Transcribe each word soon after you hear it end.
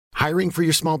Hiring for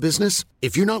your small business?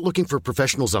 If you're not looking for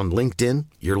professionals on LinkedIn,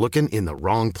 you're looking in the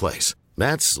wrong place.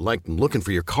 That's like looking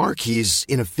for your car keys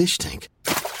in a fish tank.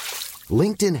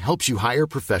 LinkedIn helps you hire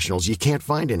professionals you can't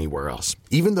find anywhere else,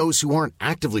 even those who aren't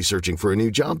actively searching for a new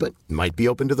job but might be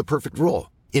open to the perfect role.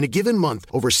 In a given month,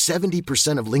 over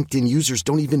 70% of LinkedIn users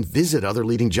don't even visit other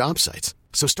leading job sites.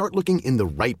 So start looking in the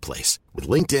right place. With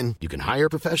LinkedIn, you can hire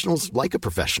professionals like a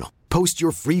professional. Post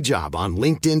your free job on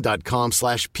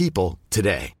linkedin.com/people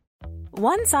today.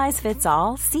 One size fits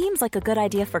all seems like a good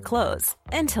idea for clothes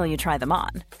until you try them on.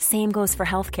 Same goes for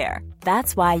healthcare.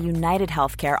 That's why United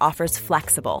Healthcare offers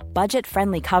flexible,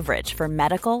 budget-friendly coverage for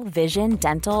medical, vision,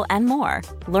 dental, and more.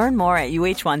 Learn more at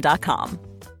uh1.com.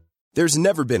 There's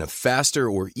never been a faster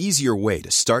or easier way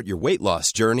to start your weight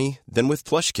loss journey than with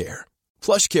PlushCare.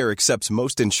 PlushCare accepts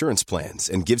most insurance plans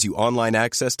and gives you online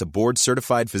access to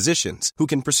board-certified physicians who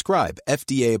can prescribe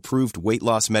FDA-approved weight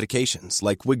loss medications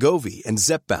like Wegovy and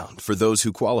Zepbound for those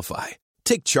who qualify.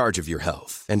 Take charge of your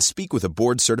health and speak with a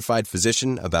board-certified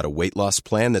physician about a weight loss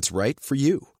plan that's right for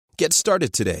you. Get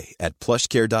started today at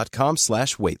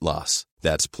plushcare.com/weight loss.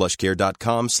 That's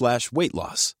plushcare.com/weight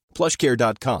loss.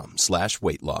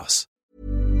 plushcare.com/weight loss.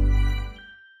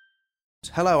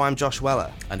 Hello, I'm Josh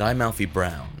Weller. And I'm Alfie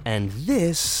Brown. And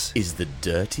this is the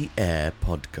Dirty Air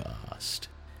Podcast.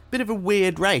 Bit of a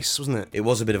weird race, wasn't it? It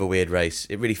was a bit of a weird race.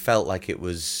 It really felt like it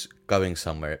was going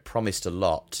somewhere. It promised a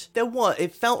lot.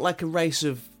 It felt like a race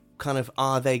of kind of,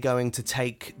 are they going to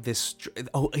take this?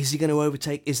 Oh, is he going to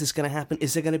overtake? Is this going to happen?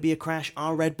 Is there going to be a crash?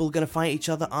 Are Red Bull going to fight each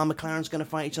other? Are McLaren's going to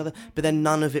fight each other? But then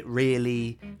none of it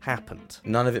really happened.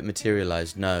 None of it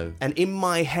materialised, no. And in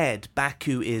my head,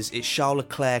 Baku it's Charles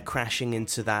Leclerc crashing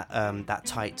into that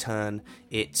tight turn.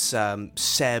 It's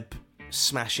Seb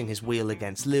smashing his wheel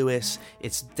against Lewis.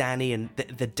 It's Danny and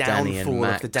the downfall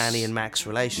of the Danny and Max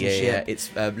relationship. Yeah.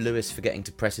 It's Lewis forgetting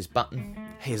to press his button.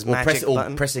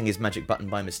 Pressing his magic button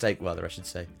by mistake, rather, I should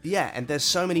say. Yeah, and there's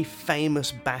so many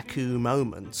famous Baku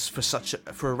moments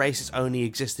for a race that's only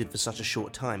existed for such a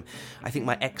short time. I think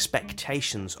my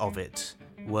expectations of it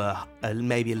were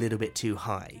maybe a little bit too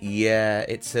high. Yeah,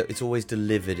 it's always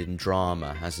delivered in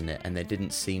drama, hasn't it? And there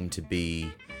didn't seem to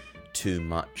be too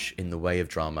much in the way of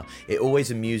drama. It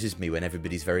always amuses me when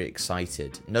everybody's very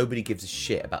excited. Nobody gives a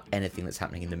shit about anything that's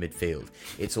happening in the midfield.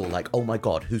 It's all like, oh my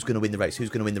god, who's going to win the race? Who's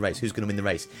going to win the race? Who's going to win the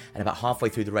race? And about halfway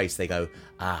through the race, they go,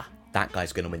 that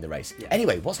guy's going to win the race. Yeah.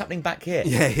 Anyway, what's happening back here?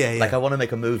 Yeah. Like, I want to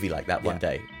make a movie like that one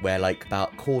day, where like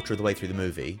about quarter of the way through the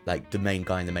movie, like the main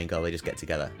guy and the main girl, they just get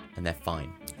together and they're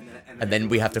fine. And then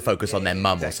we have to focus on their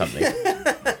mum or something.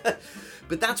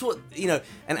 But that's what,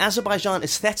 and Azerbaijan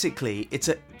aesthetically,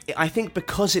 I think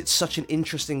because it's such an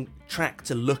interesting track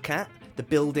to look at, the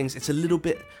buildings, it's a little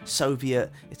bit Soviet,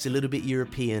 it's a little bit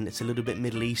European, it's a little bit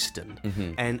Middle Eastern.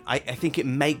 Mm-hmm. And I think it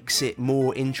makes it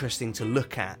more interesting to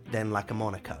look at than like a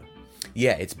Monaco.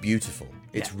 Yeah, it's beautiful.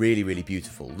 It's really, really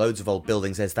beautiful. Loads of old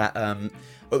buildings. There's that,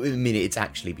 it's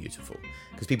actually beautiful.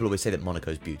 Because people always say that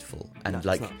Monaco's beautiful. And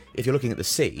if you're looking at the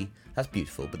sea, that's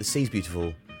beautiful. But the sea's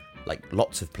beautiful, like,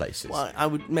 lots of places. Well, I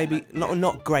would maybe,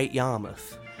 not Great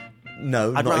Yarmouth.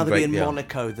 No, I'd not rather be in Yarmouth.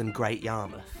 Monaco than Great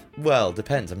Yarmouth. Well,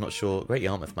 depends. I'm not sure. Great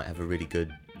Yarmouth might have a really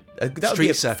good... that would street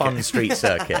be a circuit. Fun street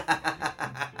circuit.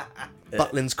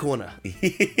 Butlin's Corner.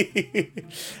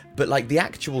 But like the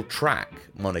actual track,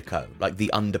 Monaco, like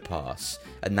the underpass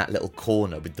and that little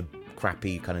corner with the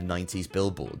crappy kind of 90s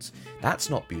billboards, that's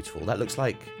not beautiful. That looks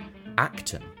like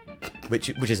Acton, which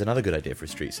is another good idea for a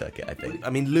street circuit, I think.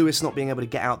 I mean, Lewis not being able to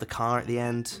get out the car at the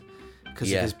end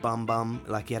because of his bum,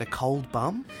 like he had a cold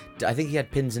bum. I think he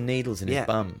had pins and needles in his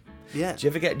bum. Yeah. Do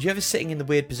you ever sitting in the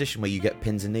weird position where you get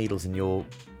pins and needles in your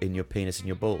penis and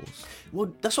your balls?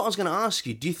 Well, that's what I was going to ask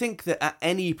you. Do you think that at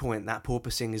any point that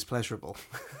porpoising is pleasurable?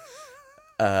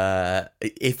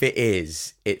 If it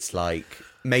is, it's like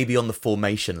maybe on the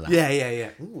formation lap.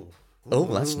 Yeah. Ooh. Oh,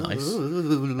 that's nice.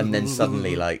 And then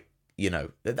suddenly, like,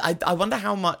 I wonder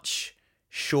how much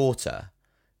shorter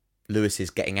Lewis is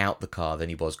getting out the car than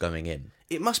he was going in.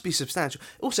 It must be substantial.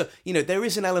 Also, there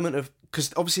is an element of...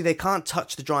 Because obviously they can't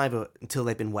touch the driver until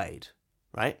they've been weighed,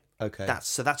 right? Okay.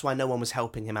 That's why no one was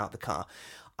helping him out the car.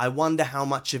 I wonder how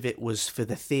much of it was for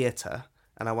the theatre,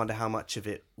 and I wonder how much of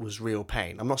it was real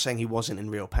pain. I'm not saying he wasn't in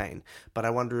real pain, but I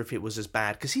wonder if it was as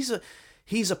bad. Because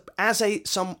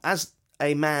as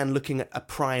a man looking at a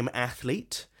prime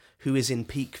athlete who is in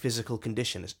peak physical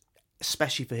condition,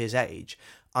 especially for his age...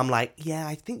 I'm like, yeah,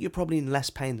 I think you're probably in less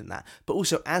pain than that. But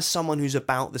also, as someone who's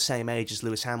about the same age as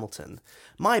Lewis Hamilton,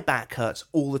 my back hurts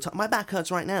all the time. My back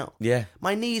hurts right now. Yeah.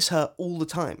 My knees hurt all the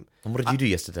time. And what did you do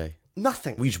yesterday?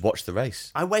 Nothing. We just watched the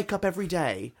race. I wake up every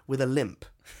day with a limp.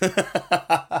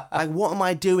 Like, what am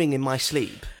I doing in my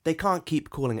sleep? They can't keep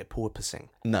calling it porpoising.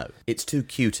 No, it's too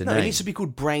cute a No, name. it needs to be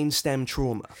called brainstem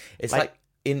trauma. It's like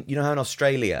in, you know how in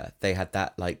Australia they had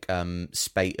that like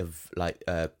spate of like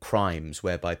crimes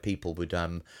whereby people would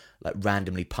like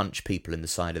randomly punch people in the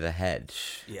side of the head,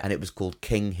 and it was called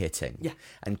king hitting. Yeah.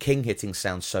 And king hitting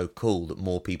sounds so cool that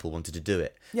more people wanted to do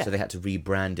it. Yeah. So they had to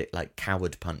rebrand it like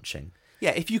coward punching.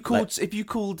 Yeah, if you called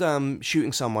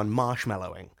shooting someone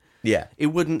marshmallowing, Yeah. it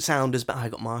wouldn't sound as bad. I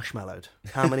got marshmallowed.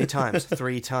 How many times?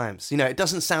 3 times. You know, it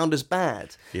doesn't sound as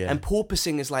bad. Yeah. And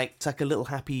porpoising is like, it's like a little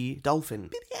happy dolphin.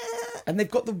 And they've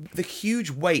got the huge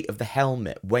weight of the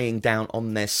helmet weighing down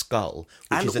on their skull,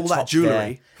 which And is all atop that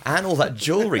jewellery. and all that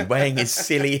jewellery weighing his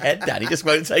silly head down. He just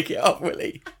won't take it off, will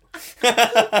he?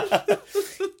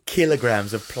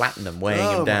 Kilograms of platinum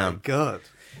weighing him down. Oh my God.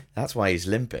 That's why he's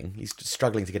limping. He's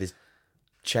struggling to get his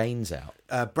chains out.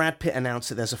 Brad Pitt announced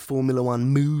that there's a Formula One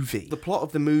movie. The plot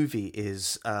of the movie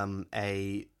is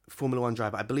a Formula One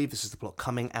driver, I believe this is the plot,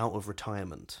 coming out of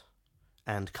retirement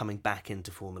and coming back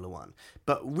into Formula One.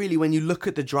 But really, when you look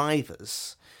at the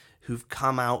drivers who've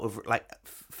come out of, like,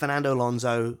 Fernando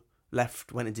Alonso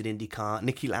left, went and did IndyCar.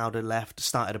 Niki Lauda left,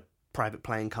 started a private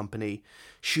plane company.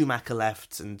 Schumacher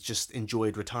left and just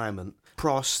enjoyed retirement.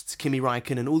 Prost, Kimi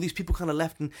Räikkönen, all these people kind of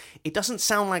left, and it doesn't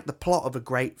sound like the plot of a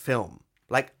great film.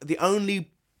 Like, the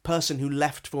only person who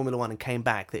left Formula One and came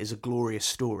back that is a glorious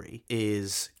story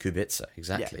is Kubica,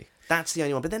 exactly. Yeah, that's the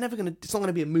only one. But they're never going to... It's not going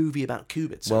to be a movie about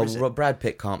Kubica, is it? Well, Brad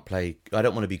Pitt can't play... I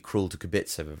don't want to be cruel to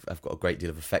Kubica. I've got a great deal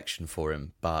of affection for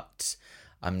him, but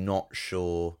I'm not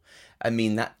sure... I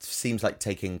mean, that seems like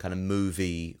taking kind of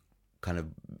movie kind of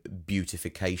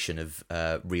beautification of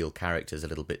real characters a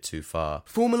little bit too far.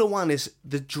 Formula One is...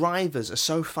 The drivers are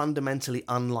so fundamentally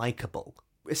unlikable.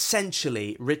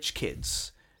 Essentially, rich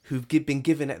kids who've been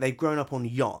given it... They've grown up on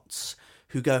yachts...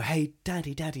 who go, hey,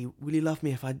 Daddy, will you love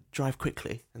me if I drive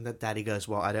quickly? And that Daddy goes,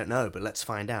 well, I don't know, but let's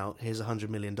find out. Here's $100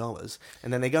 million.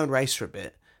 And then they go and race for a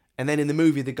bit. And then in the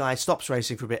movie, the guy stops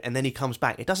racing for a bit, and then he comes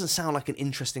back. It doesn't sound like an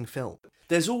interesting film.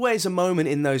 There's always a moment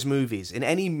in those movies, in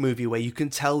any movie, where you can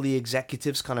tell the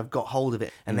executives kind of got hold of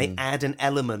it, and they add an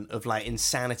element of, like,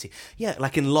 insanity. Yeah,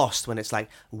 like in Lost, when it's like,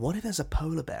 what if there's a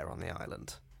polar bear on the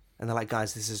island? And they're like,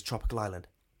 guys, this is a tropical island.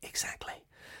 Exactly.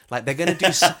 Like, they're going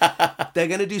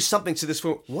to do something to this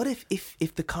film. What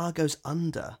if the car goes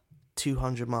under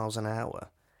 200 miles an hour,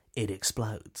 it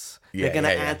explodes? Yeah, they're going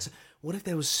to yeah. add... What if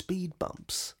there was speed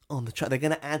bumps on the track? They're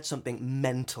going to add something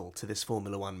mental to this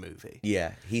Formula One movie.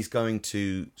 Yeah, he's going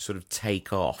to sort of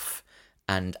take off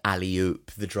and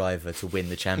alley-oop the driver to win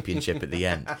the championship at the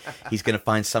end. He's going to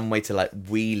find some way to, like,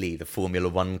 wheelie the Formula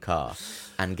One car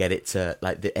and get it to,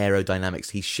 like, the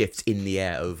aerodynamics. He shifts in the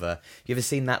air over... You ever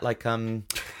seen that, like,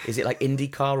 is it like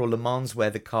IndyCar or Le Mans where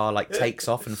the car, like, takes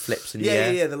off and flips in the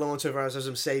air? Yeah, the Le Mans Tavares has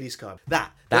a Mercedes car.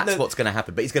 That's what's going to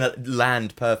happen. But he's going to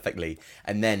land perfectly.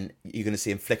 And then you're going to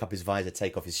see him flick up his visor,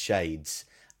 take off his shades,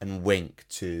 and wink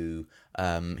to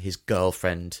his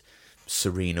girlfriend...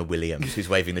 Serena Williams, who's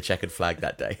waving the checkered flag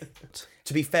that day.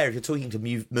 To be fair, if you're talking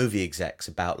to movie execs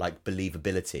about, like,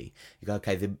 believability, you go,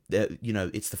 okay, you know,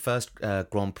 it's the first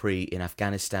Grand Prix in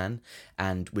Afghanistan,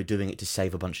 and we're doing it to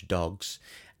save a bunch of dogs,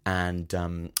 and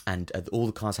all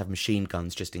the cars have machine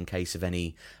guns just in case of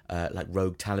any like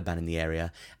rogue Taliban in the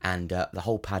area, and the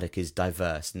whole paddock is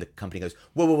diverse, and the company goes,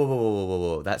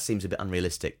 whoa, that seems a bit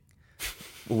unrealistic.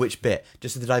 Which bit?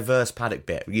 Just the diverse paddock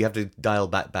bit. You have to dial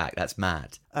back. That's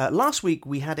mad. Last week,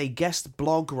 we had a guest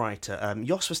blog writer.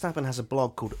 Jos Verstappen has a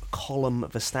blog called Column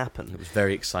Verstappen. It was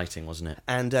very exciting, wasn't it?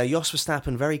 And Jos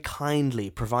Verstappen very kindly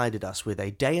provided us with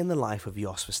a day in the life of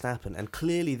Jos Verstappen. And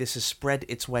clearly this has spread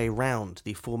its way round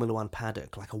the Formula One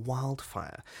paddock like a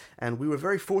wildfire. And we were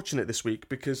very fortunate this week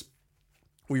because...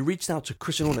 we reached out to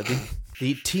Christian Horner,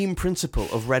 the team principal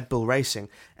of Red Bull Racing,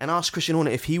 and asked Christian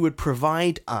Horner if he would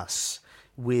provide us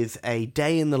with a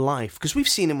day in the life, because we've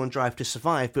seen him on Drive to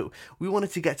Survive, but we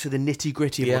wanted to get to the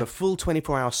nitty-gritty of what a full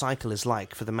 24-hour cycle is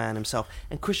like for the man himself.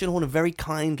 And Christian Horner very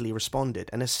kindly responded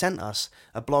and has sent us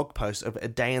a blog post of a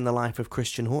day in the life of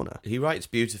Christian Horner. He writes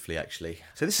beautifully, actually.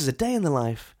 So this is a day in the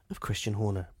life of Christian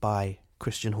Horner by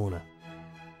Christian Horner.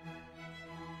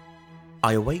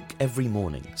 I awake every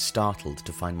morning, startled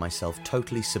to find myself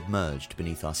totally submerged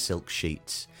beneath our silk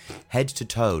sheets, head to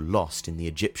toe lost in the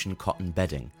Egyptian cotton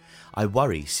bedding. I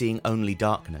worry, seeing only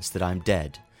darkness, that I'm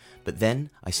dead. But then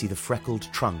I see the freckled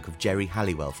trunk of Jerry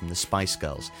Halliwell from the Spice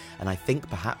Girls, and I think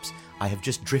perhaps I have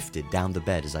just drifted down the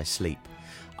bed as I sleep.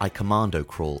 I commando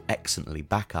crawl excellently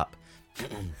back up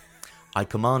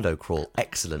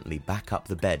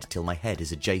the bed till my head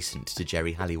is adjacent to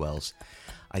Jerry Halliwell's.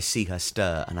 I see her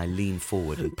stir, and I lean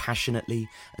forward and passionately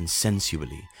and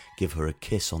sensually give her a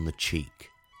kiss on the cheek.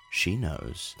 She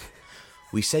knows.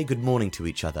 We say good morning to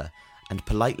each other, and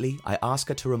politely I ask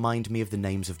her to remind me of the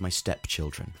names of my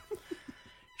stepchildren.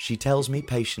 She tells me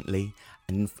patiently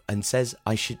and says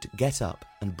I should get up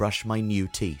and brush my new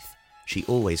teeth. She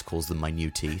always calls them my new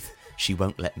teeth. She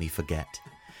won't let me forget.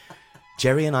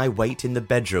 Jerry and I wait in the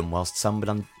bedroom whilst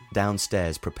someone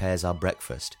downstairs prepares our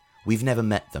breakfast. We've never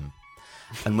met them.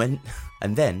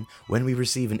 And then, when we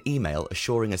receive an email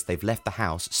assuring us they've left the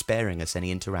house, sparing us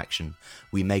any interaction,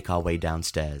 we make our way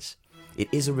downstairs. It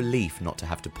is a relief not to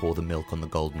have to pour the milk on the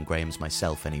Golden Grahams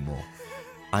myself anymore.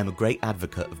 I'm a great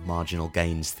advocate of marginal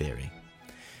gains theory.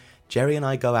 Jerry and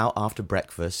I go out after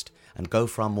breakfast and go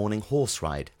for our morning horse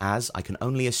ride, as I can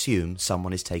only assume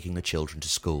someone is taking the children to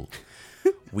school.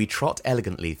 We trot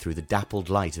elegantly through the dappled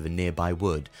light of a nearby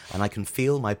wood, and I can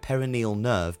feel my perineal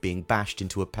nerve being bashed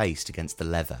into a paste against the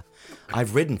leather.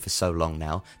 I've ridden for so long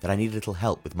now that I need a little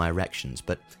help with my erections,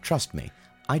 but trust me,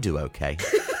 I do okay.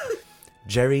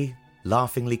 Jerry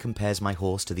laughingly compares my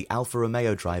horse to the Alfa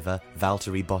Romeo driver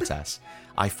Valtteri Bottas.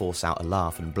 I force out a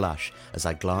laugh and blush as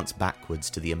I glance backwards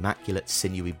to the immaculate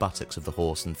sinewy buttocks of the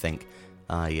horse and think,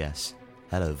 ah yes,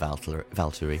 hello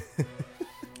Valtteri.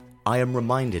 I am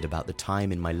reminded about the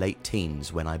time in my late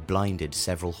teens when I blinded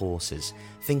several horses.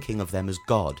 Thinking of them as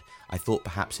God, I thought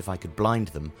perhaps if I could blind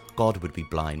them, God would be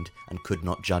blind and could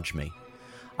not judge me.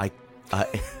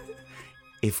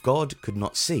 If God could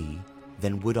not see,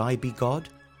 then would I be God?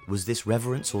 Was this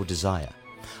reverence or desire?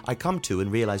 I come to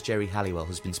and realise Jerry Halliwell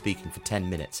has been speaking for 10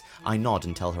 minutes. I nod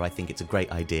and tell her I think it's a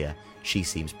great idea. She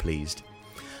seems pleased.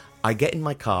 I get in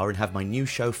my car and have my new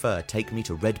chauffeur take me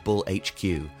to Red Bull HQ.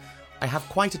 I have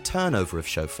quite a turnover of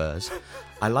chauffeurs.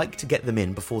 I like to get them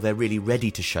in before they're really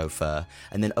ready to chauffeur,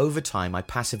 and then over time I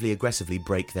passively aggressively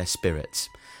break their spirits.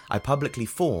 I publicly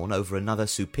fawn over another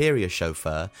superior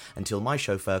chauffeur until my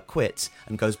chauffeur quits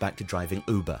and goes back to driving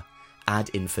Uber. Ad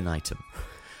infinitum.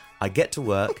 I get to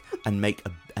work and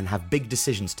have big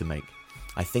decisions to make.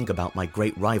 I think about my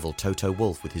great rival Toto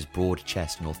Wolff with his broad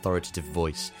chest and authoritative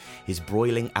voice, his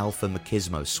broiling alpha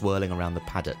machismo swirling around the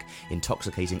paddock,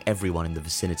 intoxicating everyone in the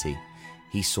vicinity.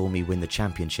 He saw me win the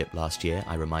championship last year,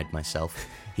 I remind myself.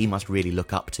 He must really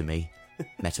look up to me.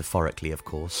 Metaphorically, of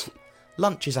course.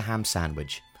 Lunch is a ham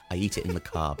sandwich. I eat it in the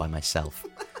car by myself.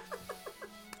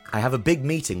 I have a big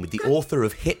meeting with the author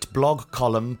of hit blog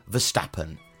column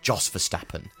Verstappen, Jos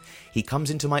Verstappen. He comes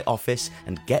into my office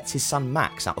and gets his son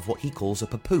Max out of what he calls a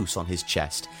papoose on his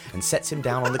chest and sets him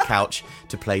down on the couch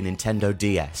to play Nintendo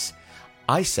DS.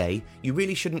 I say, you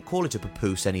really shouldn't call it a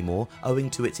papoose anymore, owing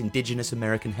to its indigenous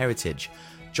American heritage.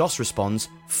 Jos responds,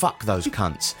 fuck those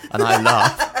cunts, and I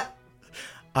laugh.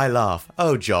 I laugh.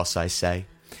 Oh, Jos, I say.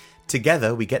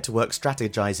 Together, we get to work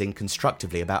strategizing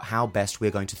constructively about how best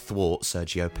we're going to thwart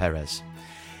Sergio Perez.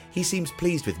 He seems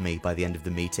pleased with me by the end of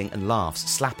the meeting and laughs,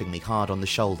 slapping me hard on the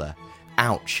shoulder.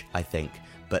 Ouch, I think,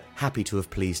 but happy to have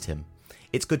pleased him.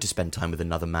 It's good to spend time with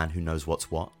another man who knows what's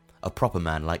what. A proper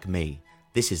man like me.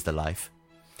 This is the life.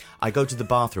 I go to the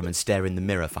bathroom and stare in the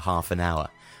mirror for half an hour.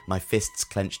 My fists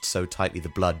clenched so tightly the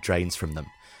blood drains from them.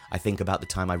 I think about the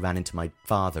time I ran into my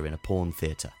father in a porn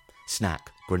theatre.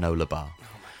 Snack, granola bar.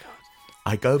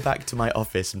 I go back to my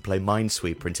office and play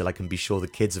Minesweeper until I can be sure the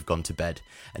kids have gone to bed,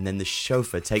 and then the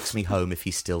chauffeur takes me home if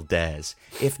he still dares.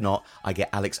 If not, I get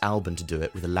Alex Albon to do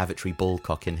it with a lavatory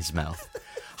ballcock in his mouth.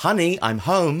 Honey, I'm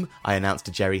home, I announce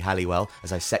to Jerry Halliwell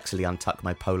as I sexily untuck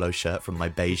my polo shirt from my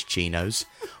beige chinos.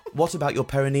 What about your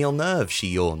perineal nerve, she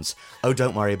yawns. Oh,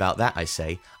 don't worry about that, I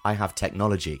say. I have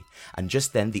technology. And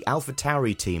just then the Alpha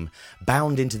Tauri team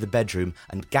bound into the bedroom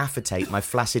and gaffer tape my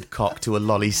flaccid cock to a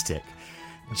lolly stick.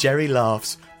 Jerry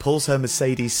laughs, pulls her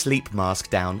Mercedes sleep mask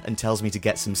down and tells me to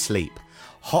get some sleep.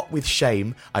 Hot with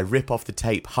shame, I rip off the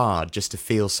tape hard just to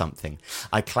feel something.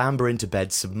 I clamber into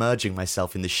bed, submerging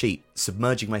myself in the sheets,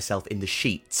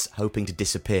 hoping to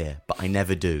disappear, but I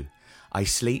never do. I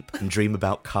sleep and dream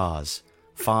about cars.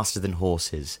 Faster than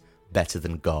horses, better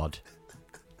than God.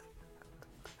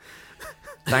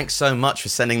 Thanks so much for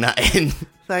sending that in,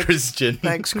 Christian.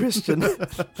 Thanks, Christian.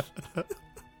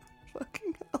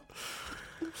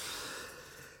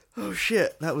 Oh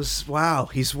shit! That was wow.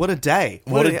 What a day!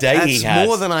 What a day he had.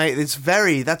 More than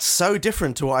that's so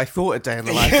different to what I thought a day in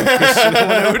the life of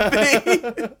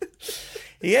Christian would be.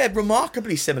 Yeah,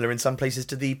 remarkably similar in some places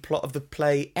to the plot of the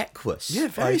play Equus. Yeah,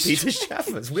 very by Peter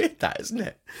Shaffer. It's weird, that, isn't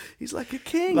it? He's like a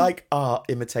king. Like art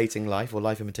imitating life, or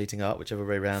life imitating art, whichever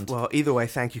way round. Well, either way,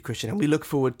 thank you, Christian, and we look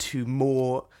forward to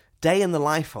more day in the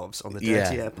life ofs on the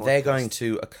Dirty Air podcast. They're going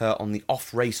to occur on the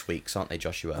off-race weeks, aren't they,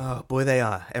 Joshua? Oh, boy, they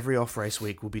are. Every off-race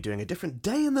week, we'll be doing a different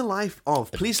day in the life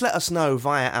of. Please let us know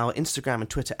via our Instagram and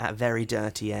Twitter at Very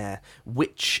Dirty Air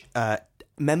which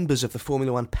members of the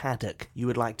Formula One paddock you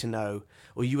would like to know,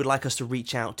 or you would like us to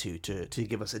reach out to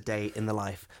give us a day in the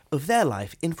life of their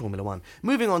life in Formula One.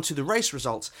 Moving on to the race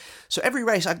results. So every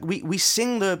race, we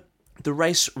sing the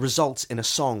race results in a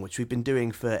song, which we've been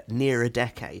doing for near a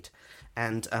decade.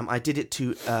 And I did it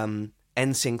to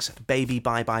NSYNC's Baby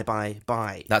Bye Bye Bye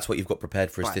Bye. That's what you've got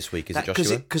prepared for us this week, is it,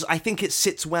 Joshua? Because I think it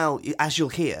sits well, as you'll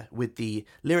hear, with the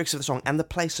lyrics of the song and the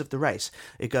place of the race.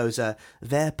 It goes,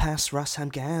 Ver pass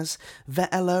Russham Gaz, Ver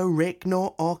elo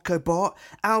Ricknor Orkobot,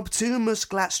 Albtumus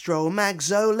Glatstro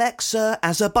Magzo Lexa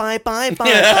as a Bye Bye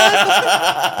Bye.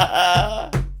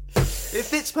 It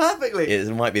fits perfectly. It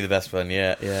might be the best one,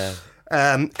 yeah.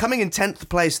 Coming in 10th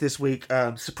place this week,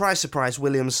 surprise, surprise,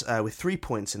 Williams with 3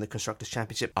 points in the Constructors'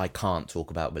 Championship. I can't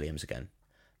talk about Williams again.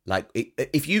 Like,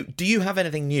 do you have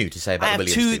anything new to say about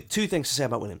Williams? I have two things to say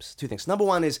about Williams. Two things. Number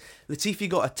one is Latifi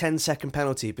got a 10-second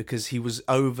penalty because he was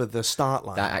over the start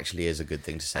line. That actually is a good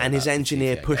thing to say. And his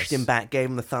engineer Latifi, pushed him back, gave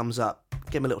him the thumbs up,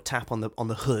 gave him a little tap on the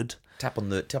hood, a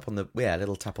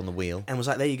little tap on the wheel, and was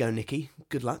like, "There you go, Nicky.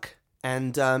 Good luck."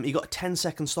 And he got a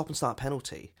 10-second stop and start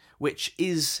penalty, which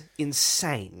is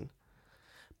insane.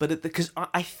 But because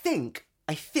I think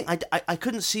I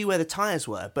couldn't see where the tyres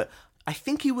were, but I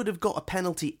think he would have got a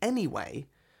penalty anyway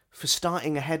for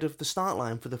starting ahead of the start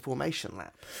line for the formation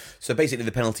lap. So basically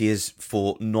the penalty is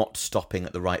for not stopping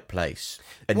at the right place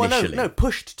initially. Well, no,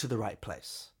 pushed to the right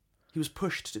place. He was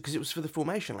pushed because it was for the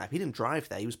formation lap. He didn't drive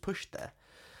there, he was pushed there.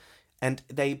 And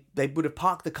they would have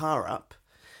parked the car up,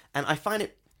 and I find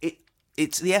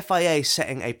it's the FIA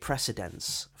setting a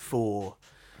precedence for,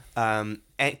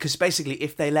 because basically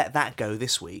if they let that go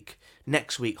this week,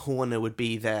 next week Horner would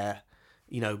be there,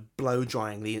 blow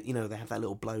drying they have that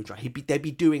little blow dry. They'd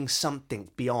be doing something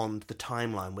beyond the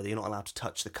timeline where you're not allowed to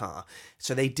touch the car.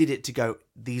 So they did it to go,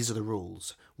 these are the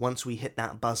rules. Once we hit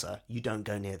that buzzer, you don't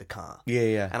go near the car.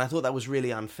 Yeah. And I thought that was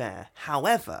really unfair.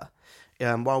 However,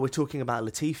 while we're talking about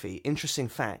Latifi, interesting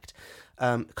fact,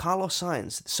 Carlos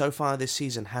Sainz, so far this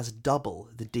season, has double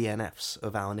the DNFs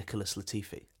of our Nicholas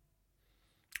Latifi.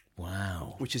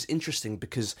 Wow. Which is interesting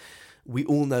because we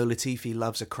all know Latifi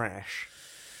loves a crash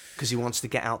because he wants to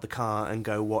get out the car and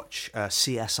go watch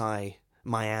CSI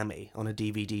Miami on a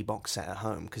DVD box set at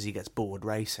home because he gets bored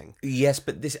racing. Yes,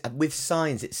 but this with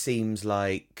Sainz, it seems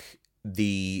like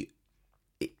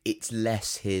it's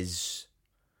less his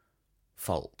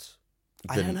fault.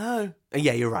 I don't know.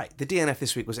 Yeah, you're right. The DNF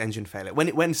this week was engine failure.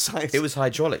 When Sainz... It was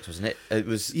hydraulics, wasn't it? It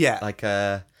was like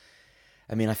I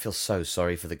feel so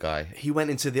sorry for the guy. He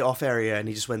went into the off area and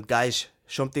he just went, guys,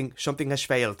 something has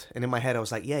failed. And in my head I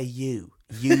was like, yeah, you.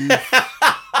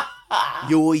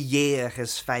 Your year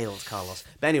has failed, Carlos.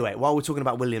 But anyway, while we're talking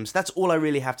about Williams, that's all I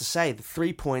really have to say. The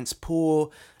 3 points, poor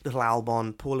little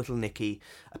Albon, poor little Nicky.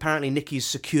 Apparently Nicky's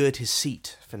secured his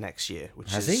seat for next year.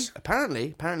 Has he?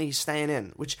 Apparently he's staying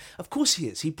in, which of course he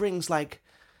is. He brings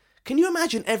can you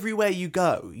imagine everywhere you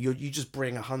go, you just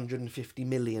bring 150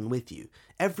 million with you?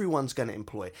 Everyone's going to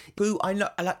employ. I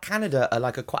like Canada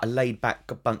are quite a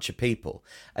laid-back bunch of people,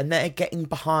 and they're getting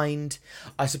behind.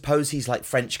 I suppose he's like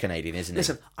French-Canadian, isn't he?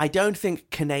 Listen, I don't think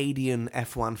Canadian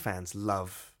F1 fans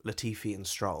love Latifi and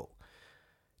Stroll.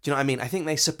 Do you know what I mean? I think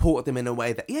they support them in a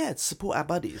way that, support our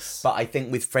buddies. But I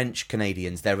think with French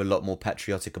Canadians, they're a lot more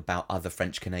patriotic about other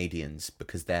French Canadians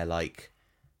because they're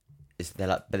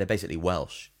basically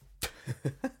Welsh.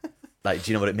 Like,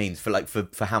 do you know what it means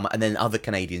for how much? And then other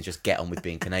Canadians just get on with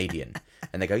being Canadian,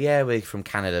 and they go, "Yeah, we're from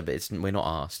Canada, but we're not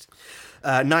asked."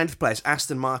 9th place,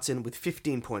 Aston Martin with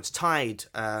 15 points, tied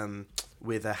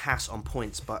with a Haas on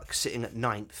points, but sitting at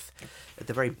 9th at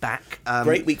the very back.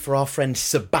 Great week for our friend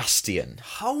Sebastian.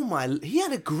 He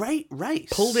had a great race.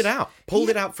 Pulled it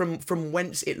out from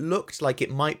whence it looked like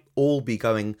it might all be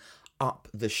going up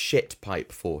the shit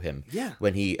pipe for him. Yeah.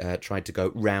 When he tried to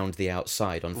go round the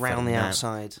outside on round the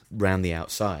outside. Round the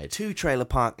outside. 2 trailer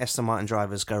park Aston Martin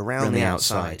drivers go round the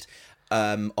outside.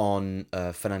 On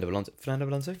Fernando Alonso.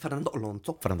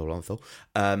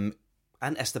 And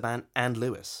Esteban and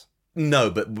Lewis. No,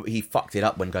 but he fucked it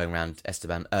up when going around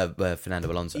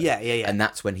Fernando Alonso. Yeah. And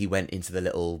that's when he went into the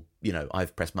little,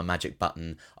 I've pressed my magic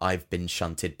button, I've been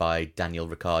shunted by Daniel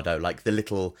Ricciardo, like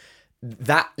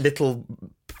that little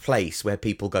place where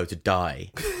people go to die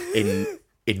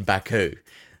in Baku,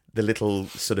 the little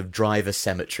sort of driver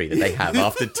cemetery that they have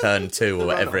after turn 2 or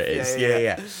whatever it is.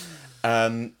 Yeah.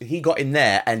 He got in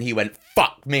there and he went,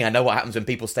 fuck me, I know what happens when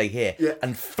people stay here,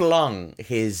 and flung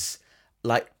his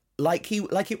Like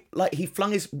he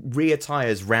flung his rear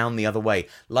tyres round the other way,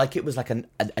 like it was like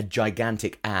a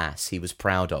gigantic ass he was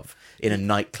proud of in a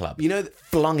nightclub. You know,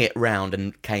 flung it round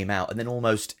and came out, and then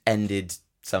almost ended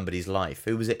somebody's life.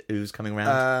 Who was it? Who was coming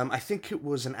round? I think it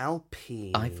was an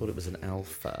Alpine. I thought it was an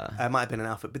Alpha. It might have been an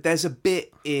Alpha, but there's a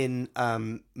bit in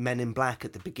Men in Black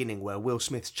at the beginning where Will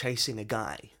Smith's chasing a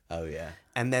guy. Oh yeah.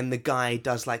 And then the guy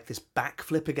does like this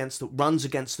backflip runs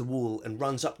against the wall and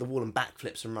runs up the wall and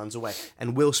backflips and runs away.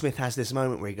 And Will Smith has this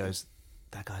moment where he goes,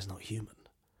 "That guy's not human."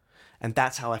 And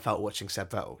that's how I felt watching Seb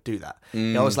Vettel do that.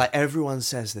 I was like, everyone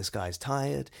says this guy's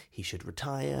tired, he should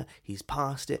retire, he's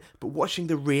past it. But watching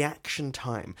the reaction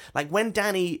time, like when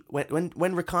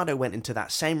when Ricardo went into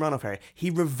that same runoff area,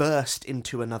 he reversed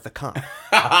into another car.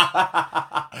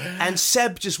 And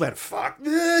Seb just went, "Fuck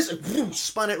this," and boom,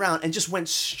 spun it round and just went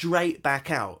straight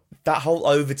back out. That whole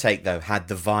overtake, though, had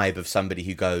the vibe of somebody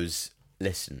who goes,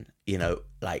 "Listen, you know,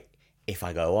 like, if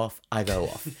I go off, I go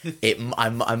off.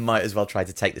 I might as well try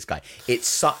to take this guy." It's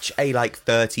such a, like,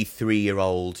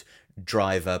 33-year-old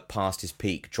driver past his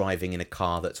peak, driving in a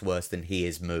car that's worse than he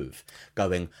is move,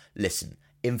 going, "Listen,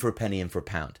 in for a penny, in for a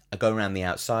pound. I go around the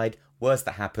outside, worst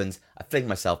that happens, I fling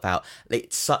myself out."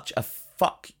 It's such a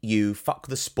fuck you, fuck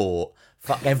the sport,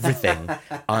 fuck everything.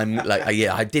 I'm like,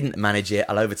 yeah, I didn't manage it,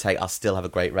 I'll overtake, I'll still have a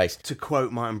great race. To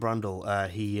quote Martin Brundle,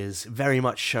 he is very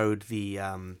much showed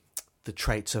the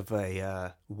traits of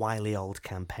a wily old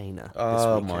campaigner.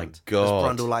 Oh this my weekend. God.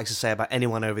 As Brundle likes to say about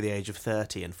anyone over the age of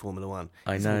 30 in Formula One.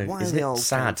 I He's know. a wily Isn't it old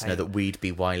sad to know campaigner. that we'd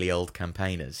be wily old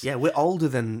campaigners? Yeah, we're older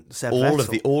than Seb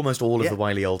Vettel. Almost all of the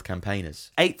wily old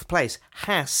campaigners. 8th place,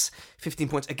 Haas, 15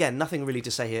 points. Again, nothing really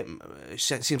to say here. It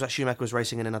seems like Schumacher was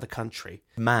racing in another country.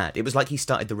 Mad. It was like he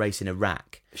started the race in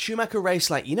Iraq. Schumacher raced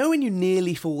like, you know when you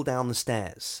nearly fall down the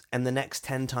stairs and the next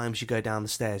 10 times you go down the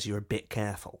stairs, you're a bit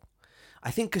careful? I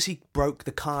think because he broke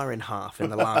the car in half in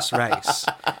the last race.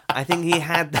 I think he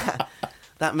had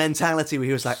that mentality where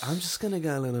he was like, "I'm just going to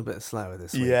go a little bit slower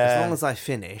this week. Yeah. As long as I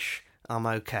finish, I'm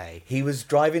okay." He was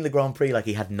driving the Grand Prix like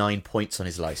he had 9 points on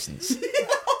his licence.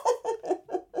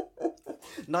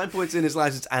 9 points in his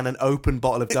license and an open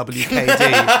bottle of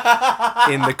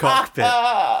WKD in the cockpit.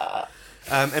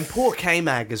 And poor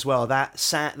K-Mag as well. That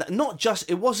sad. Not just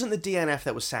it wasn't the DNF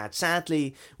that was sad.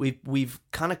 Sadly, we've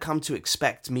kind of come to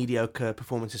expect mediocre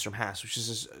performances from Haas, which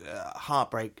is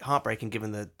heartbreaking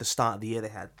given the start of the year they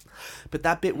had. But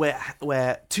that bit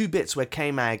where two bits where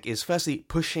K-Mag is firstly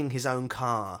pushing his own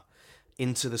car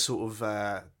into the sort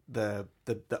of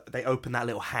they open that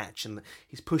little hatch and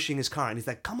he's pushing his car and he's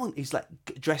like, "Come on!" He's like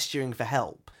gesturing for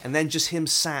help, and then just him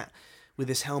sat with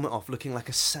his helmet off, looking like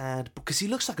a sad... Because he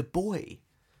looks like a boy.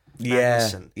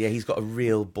 Magnussen. Yeah, he's got a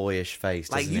real boyish face,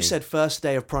 like doesn't you he? said, first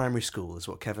day of primary school is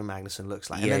what Kevin Magnussen looks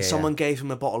like. And then someone gave him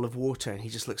a bottle of water and he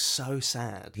just looks so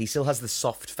sad. He still has the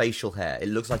soft facial hair. It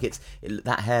looks like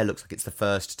that hair looks like it's the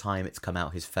first time it's come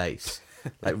out his face.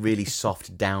 Like really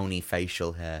soft, downy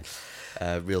facial hair.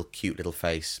 Real cute little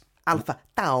face. Alpha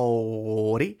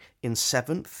Tauri in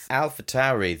 7th. Alpha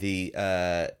Tauri,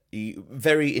 the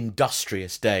very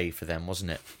industrious day for them,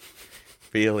 wasn't it?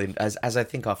 As I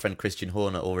think our friend Christian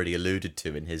Horner already alluded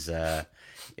to in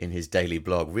his daily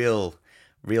blog, real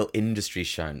industry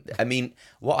shown. I mean,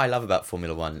 what I love about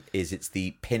Formula One is it's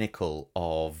the pinnacle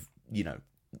of, you know,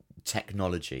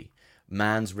 technology,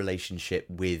 man's relationship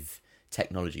with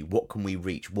technology. What can we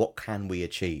reach? What can we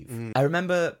achieve? I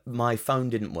remember my phone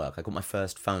didn't work. I got my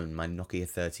first phone, my Nokia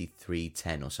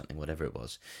 3310 or something, whatever it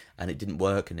was, and it didn't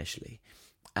work initially.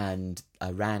 And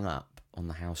I rang up on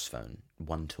the house phone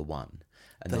 1-to-1.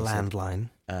 And the landline.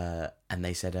 And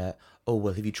they said, "Oh,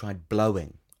 well, have you tried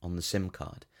blowing on the SIM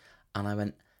card?" And I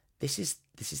went, this is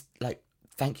like,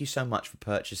 thank you so much for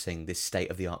purchasing this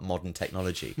state-of-the-art modern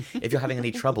technology. If you're having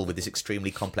any trouble with this extremely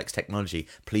complex technology,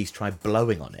 please try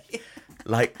blowing on it.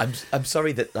 Like, I'm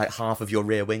sorry that like half of your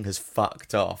rear wing has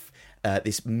fucked off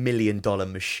this $1 million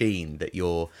machine that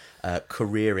you're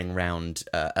careering round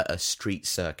a street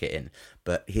circuit in.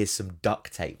 But here's some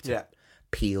duct tape to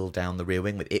peel down the rear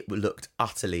wing with. It looked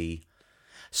utterly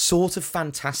sort of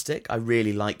fantastic. I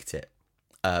really liked it.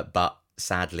 But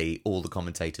sadly, all the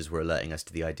commentators were alerting us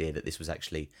to the idea that this was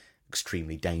actually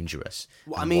extremely dangerous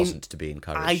and wasn't to be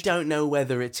encouraged. I don't know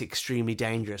whether it's extremely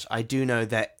dangerous. I do know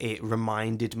that it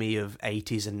reminded me of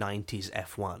 80s and 90s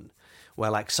F1,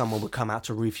 where like someone would come out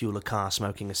to refuel a car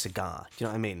smoking a cigar. Do you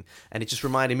know what I mean? And it just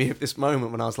reminded me of this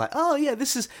moment when I was like, oh yeah,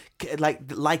 this is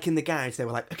like in the garage. They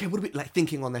were like, okay, what do we, like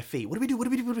thinking on their feet? What do we do?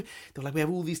 They were like, we have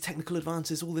all these technical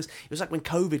advances, all this. It was like when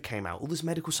COVID came out, all this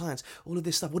medical science, all of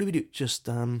this stuff. What do we do? Just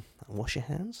wash your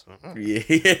hands? Yeah.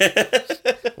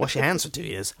 Wash your hands for 2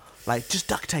 years. Like, just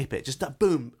duct tape it. Just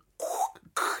boom.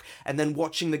 and then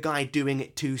watching the guy doing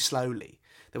it too slowly.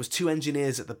 There was 2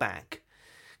 engineers at the back,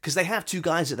 because they have 2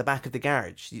 guys at the back of the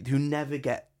garage who never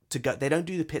get to go. They don't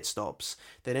do the pit stops.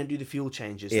 They don't do the fuel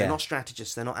changes. They're not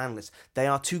strategists. They're not analysts. They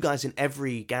are 2 guys in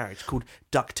every garage called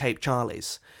Duct Tape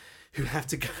Charlies, who have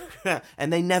to go,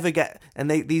 and they never get. And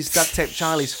these Duct Tape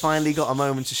Charlies finally got a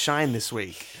moment to shine this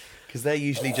week. Because they're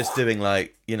usually just doing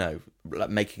like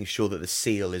making sure that the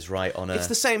seal is right on a... It's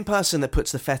the same person that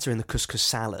puts the feta in the couscous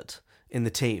salad in the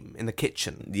team, in the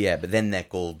kitchen. Yeah, but then they're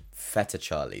called feta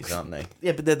Charlies, aren't they?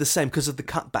 Yeah, but they're the same because of the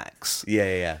cutbacks.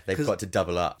 Yeah. They've got to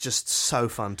double up. Just so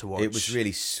fun to watch. It was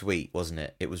really sweet, wasn't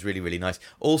it? It was really, really nice.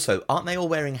 Also, aren't they all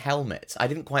wearing helmets? I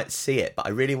didn't quite see it, but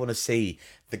I really want to see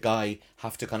the guy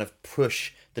have to kind of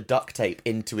push the duct tape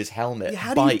into his helmet. Yeah,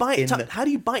 how do you bite? How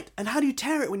do you bite? And how do you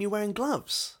tear it when you're wearing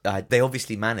gloves? They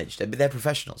obviously managed, but they're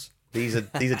professionals. These are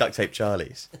Duct Tape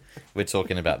Charlies we're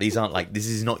talking about. These aren't like, this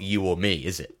is not you or me,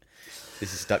 is it?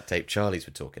 This is Duct Tape Charlies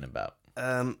we're talking about.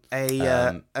 Who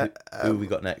we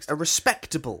got next? A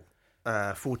respectable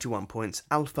 41 points.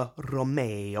 Alfa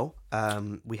Romeo.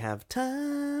 We have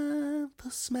time for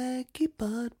smacky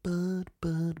bud.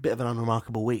 Bit of an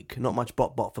unremarkable week. Not much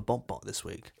bot for bot this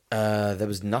week. There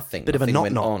was nothing. Bit of a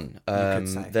went not on. you could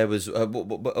say. There was,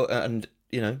 and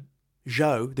you know,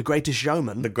 Joe, the greatest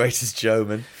showman. the greatest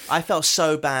showman. I felt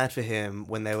so bad for him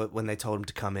when they told him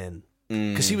to come in.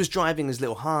 Because he was driving his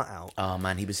little heart out. Oh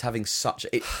man, he was having such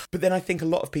a... But then I think a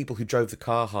lot of people who drove the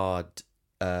car hard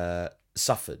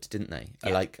suffered, didn't they?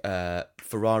 Yeah. Like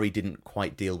Ferrari didn't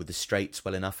quite deal with the straights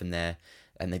well enough, and they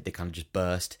kind of just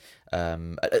burst.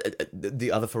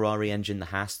 The other Ferrari engine, the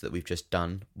Haas that we've just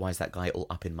done. Why is that guy all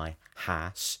up in my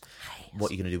Haas?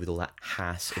 What are you going to do with all that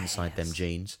Haas inside them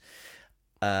jeans?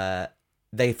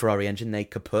 They Ferrari engine, they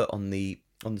kaput on the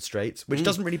straights, which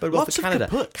doesn't really bode well for Canada.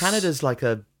 Kaputs. Canada's like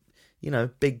a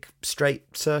big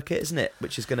straight circuit, isn't it?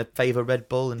 Which is going to favour Red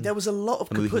Bull. And there was a lot of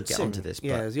kaputs. we can get onto this.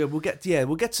 But... we'll get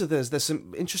to this. There's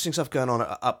some interesting stuff going on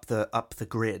up the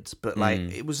grid, but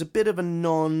it was a bit of a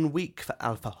non-week for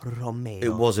Alfa Romeo.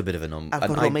 It was a bit of a non. Alfa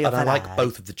and Romeo I like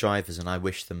both of the drivers, and I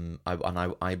wish them.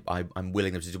 I'm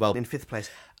willing them to do well. In 5th place,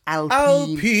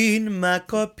 Alpine, ma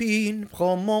copine,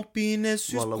 prends mon pine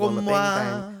sus Walla, pour walla, moi.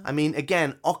 bang, bang. I mean,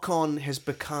 again, Ocon has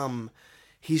become...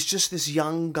 He's just this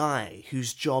young guy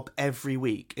whose job every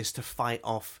week is to fight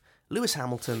off Lewis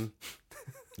Hamilton,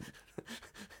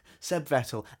 Seb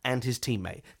Vettel, and his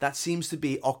teammate. That seems to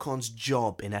be Ocon's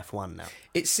job in F1 now.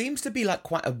 It seems to be like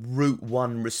quite a Route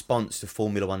 1 response to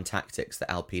Formula 1 tactics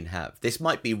that Alpine have. This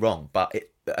might be wrong, but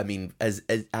as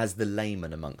the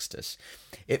layman amongst us,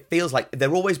 it feels like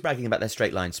they're always bragging about their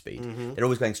straight line speed. Mm-hmm. They're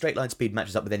always going straight line speed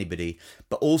matches up with anybody,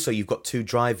 but also you've got 2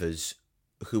 drivers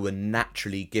who are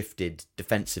naturally gifted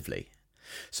defensively.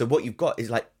 So what you've got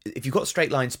is like, if you've got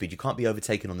straight line speed, you can't be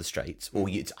overtaken on the straights, or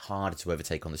it's harder to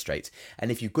overtake on the straights. And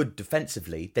if you're good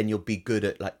defensively, then you'll be good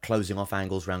at like closing off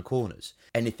angles around corners.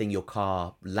 Anything your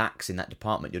car lacks in that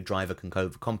department, your driver can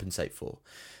overcompensate for.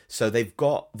 So they've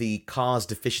got the car's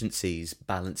deficiencies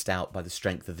balanced out by the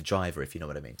strength of the driver, if you know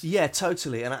what I mean. Yeah,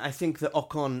 totally. And I think that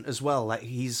Ocon as well,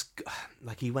 he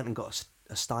went and got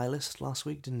a stylist last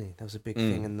week, didn't he? That was a big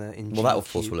thing in GQ. Well, that of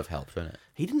course will have helped, won't it?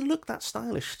 He didn't look that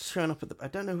stylish showing up at the... I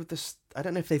don't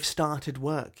know if they've started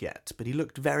work yet, but he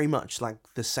looked very much like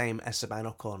the same Esteban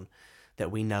Ocon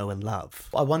that we know and love.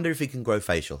 I wonder if he can grow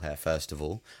facial hair, first of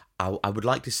all. I would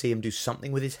like to see him do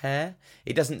something with his hair.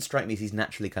 It doesn't strike me as he's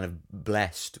naturally kind of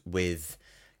blessed with,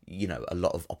 a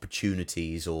lot of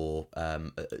opportunities or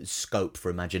scope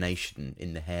for imagination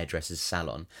in the hairdresser's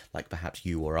salon, like perhaps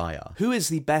you or I are. Who has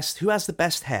the best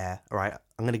hair? All right,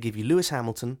 I'm going to give you Lewis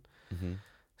Hamilton,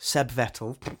 Seb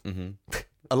Vettel,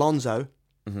 Alonso,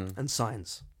 and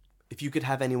Sainz. If you could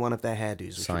have any one of their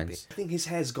hairdos, which would be? I think his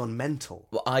hair's gone mental.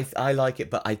 Well, I like it,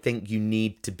 but I think you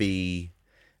need to be...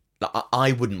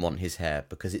 I wouldn't want his hair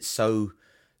because it's so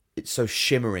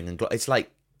shimmering and it's like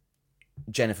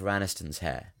Jennifer Aniston's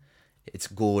hair. It's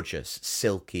gorgeous,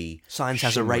 silky. Sainz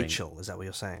has a Rachel. Is that what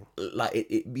you're saying?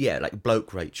 Like like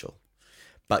bloke Rachel.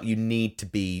 But you need to.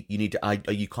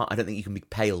 You can't. I don't think you can be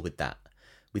pale with that.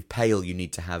 With pale, you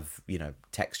need to have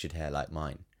textured hair like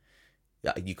mine.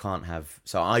 You can't have.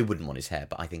 So I wouldn't want his hair,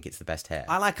 but I think it's the best hair.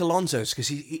 I like Alonso's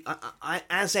because I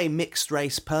as a mixed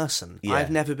race person,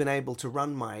 I've never been able to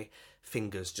run my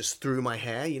fingers just through my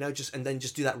hair, and then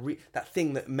just do that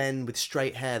thing that men with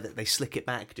straight hair that they slick it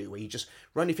back do, where you just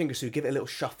run your fingers through, give it a little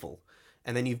shuffle,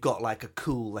 and then you've got like a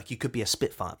cool, like you could be a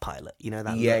Spitfire pilot, that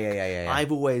look. Yeah.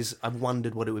 I've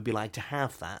wondered what it would be like to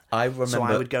have that. I remember. So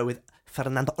I would go with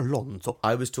Fernando Alonso.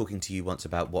 I was talking to you once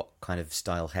about what kind of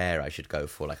style hair I should go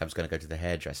for. Like I was going to go to the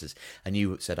hairdressers, and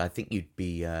you said I think you'd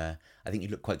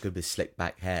look quite good with slick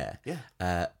back hair.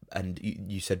 Yeah. And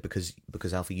you said because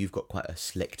Alfie, you've got quite a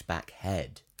slicked back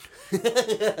head.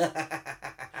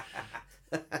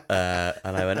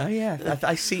 And I went, oh yeah,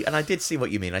 I see, and I did see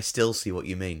what you mean. I still see what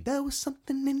you mean. There was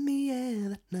something in the air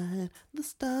that night. The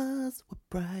stars were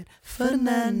bright.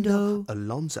 Fernando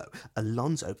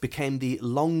Alonso became the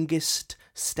longest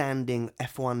standing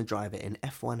F1 driver in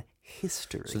F1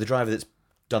 history. So the driver that's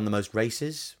done the most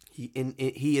races?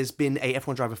 He has been a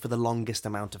F1 driver for the longest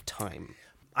amount of time.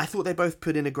 I thought they both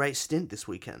put in a great stint this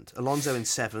weekend. Alonso in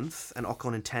 7th and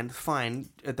Ocon in 10th. Fine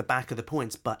at the back of the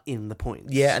points, but in the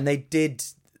points. Yeah, and they did.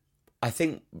 I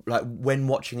think, like, when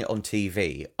watching it on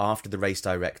TV, after the race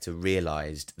director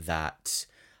realised that,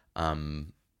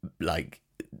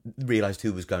 realised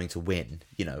who was going to win,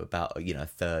 about, a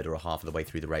third or a half of the way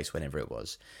through the race, whenever it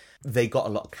was, they got a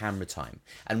lot of camera time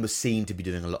and were seen to be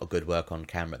doing a lot of good work on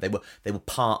camera. They were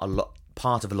part of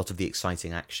a lot of the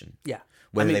exciting action. Yeah.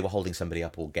 Whether they were holding somebody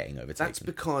up or getting overtaken. That's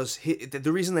because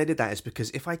the reason they did that is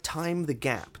because if I time the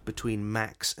gap between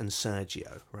Max and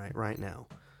Sergio right now,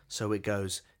 so it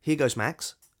goes, here goes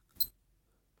Max,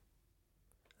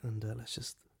 and let's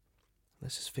just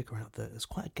figure out that there's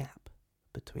quite a gap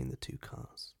between the two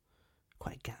cars,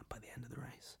 quite a gap by the end of the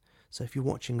race. So if you're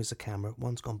watching as a camera,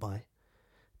 one's gone by,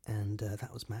 and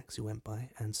that was Max who went by,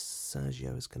 and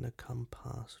Sergio is going to come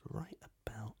past right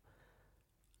about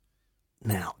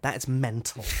now. That's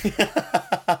mental.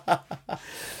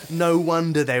 No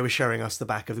wonder they were showing us the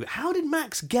back of the... How did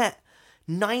Max get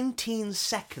 19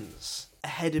 seconds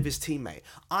ahead of his teammate?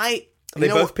 They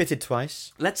both pitted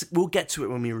twice. We'll get to it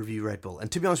when we review Red Bull.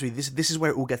 And to be honest with you, this is where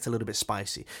it all gets a little bit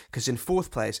spicy. Because in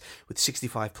 4th place, with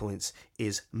 65 points,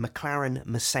 is McLaren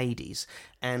Mercedes.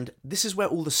 And this is where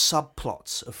all the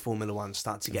subplots of Formula One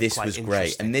start to get quite interesting. This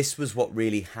was great. And this was what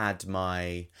really had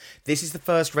my... This is the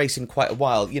first race in quite a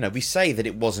while. We say that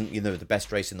it wasn't, the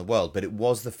best race in the world, but it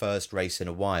was the first race in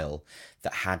a while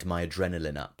that had my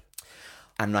adrenaline up.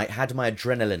 And I had my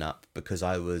adrenaline up because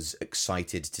I was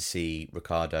excited to see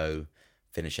Ricciardo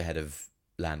finish ahead of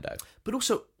Lando. But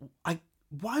also,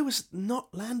 why was not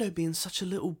Lando being such a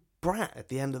little brat at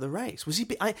the end of the race? Was he...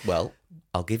 Well,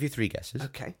 I'll give you 3 guesses.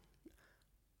 Okay.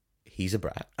 He's a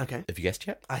brat. Okay. Have you guessed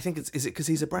yet? I think is it because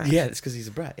he's a brat? Yeah, it's because he's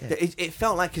a brat, yeah. It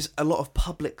felt like a lot of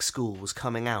public school was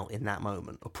coming out in that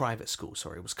moment, or private school,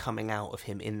 sorry, was coming out of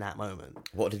him in that moment.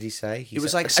 What did he say? It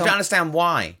was I like don't understand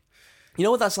why. You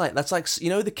know what that's like? That's like,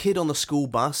 the kid on the school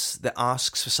bus that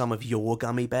asks for some of your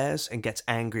gummy bears and gets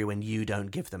angry when you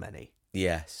don't give them any.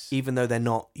 Yes. Even though they're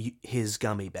not his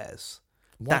gummy bears.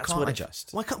 Why can't I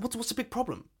just? Why can't? What's the big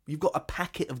problem? You've got a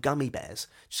packet of gummy bears.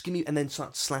 Just give me, and then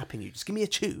start slapping you. Just give me a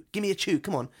chew. Give me a chew.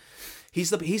 Come on.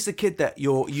 He's the kid that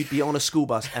you'd be on a school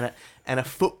bus and a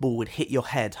football would hit your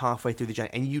head halfway through the journey,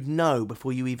 and you'd know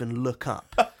before you even look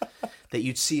up. That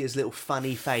you'd see his little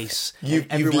funny face,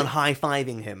 everyone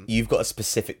high-fiving him. You've got a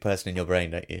specific person in your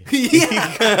brain, don't you?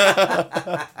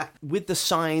 Yeah. With the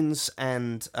Sainz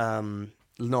and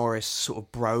Norris sort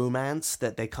of bromance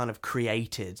that they kind of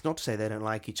created, not to say they don't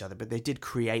like each other, but they did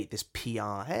create this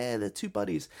PR. Hey, they're two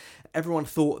buddies. Everyone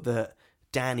thought that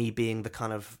Danny being the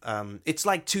kind of... it's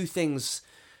like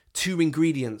two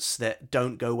ingredients that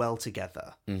don't go well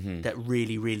together that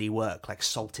really, really work, like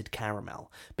salted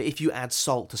caramel. But if you add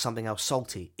salt to something else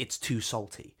salty, it's too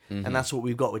salty. And that's what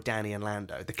we've got with Danny and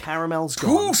Lando. The caramel's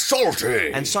gone. Too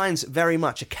salty! And Sainz very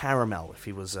much a caramel if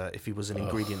he was an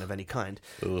ingredient of any kind.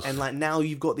 Ugh. And like now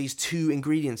you've got these two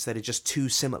ingredients that are just too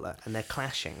similar and they're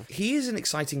clashing. He is an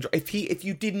exciting driver.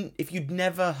 If you'd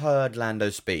never heard Lando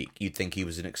speak, you'd think he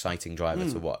was an exciting driver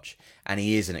to watch. And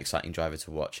he is an exciting driver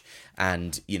to watch.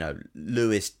 And,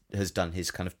 Lewis has done his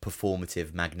kind of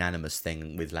performative, magnanimous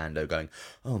thing with Lando going,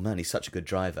 oh man, he's such a good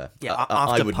driver. Yeah,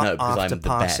 I would know because I'm the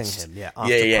best. Him, yeah,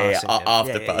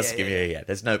 after passing him.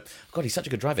 There's no, God, he's such a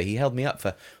good driver. He held me up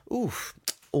for,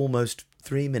 almost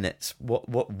 3 minutes.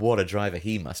 What a driver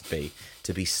he must be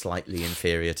to be slightly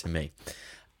inferior to me.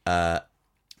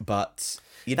 But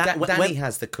Danny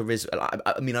has the charisma.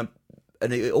 I mean,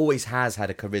 and it always has had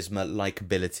a charisma,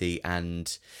 likability,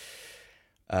 and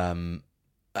an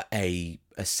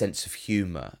a sense of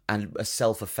humour and a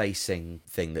self-effacing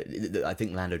thing that I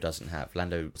think Lando doesn't have.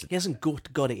 He hasn't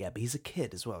got it yet, but he's a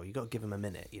kid as well. You got to give him a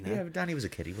minute, you know. Yeah, but Danny was a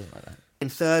kid. He wasn't like that. In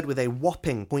third, with a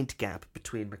whopping point gap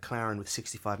between McLaren with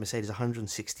 65, Mercedes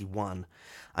 161.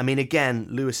 I mean, again,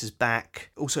 Lewis is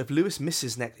back. Also, if Lewis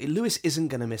misses Lewis isn't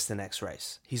going to miss the next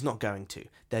race. He's not going to.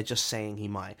 They're just saying he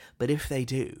might. But if they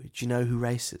do you know who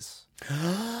races?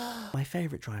 My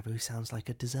favourite driver, who sounds like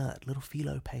a dessert, little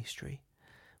phyllo pastry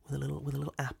with a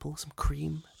little apple, some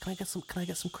cream. Can I get some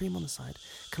cream on the side?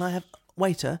 Can I have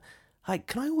waiter? Hi,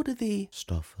 can I order the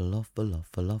Stoffel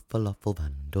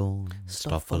Van Dorn.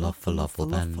 Stoffel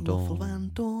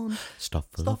Van Dorn.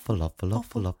 Stoffel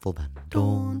Van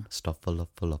Dorn. Stoffel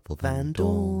Van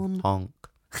Dorn. Honk.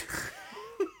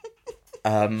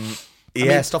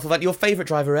 Yeah, Stoffel Van. Your favourite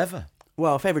driver ever?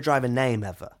 Well, favourite driver name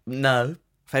ever. No.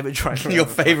 Favourite driver Your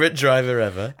ever. favourite driver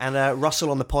ever. And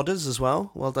Russell on the podders as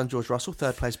well. Well done, George Russell.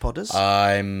 Third place podders.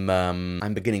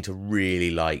 I'm beginning to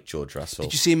really like George Russell.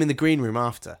 Did you see him in the green room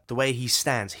after? The way he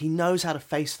stands. He knows how to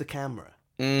face the camera.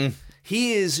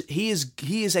 He is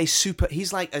a super.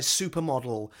 He's like a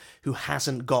supermodel who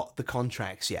hasn't got the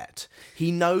contracts yet.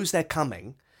 He knows they're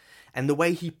coming, and the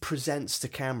way he presents to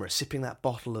camera, sipping that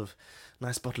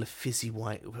nice bottle of fizzy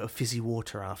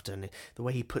water after, and the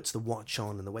way he puts the watch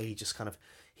on, and the way he just kind of.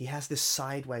 He has this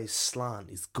sideways slant.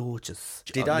 He's gorgeous.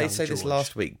 Did I say this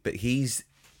last week? But he's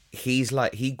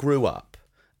like, he grew up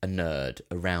a nerd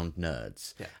around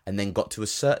nerds, and then got to a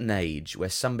certain age where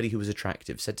somebody who was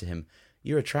attractive said to him,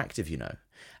 "You're attractive, you know."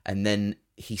 And then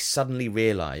he suddenly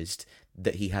realised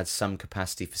that he had some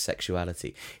capacity for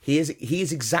sexuality. He is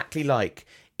exactly like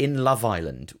in Love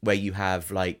Island, where you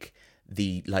have like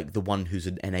the one who's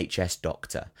an NHS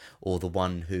doctor, or the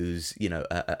one who's, you know,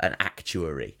 an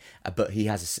actuary, but he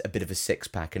has a bit of a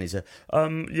six-pack and is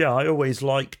yeah, I always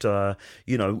liked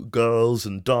you know, girls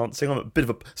and dancing. I'm a bit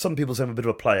of a, some people say I'm a bit of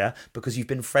a player, because you've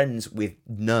been friends with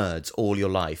nerds all your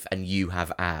life and you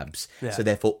have abs, so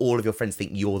therefore all of your friends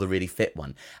think you're the really fit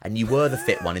one, and you were the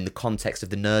fit one in the context of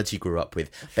the nerds you grew up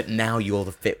with, but now you're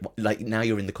the fit one, like now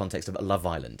you're in the context of Love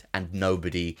Island, and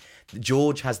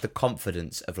George has the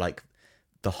confidence of like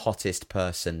the hottest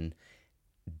person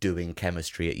doing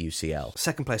chemistry at UCL.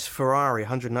 Second place, Ferrari,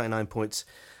 199 points.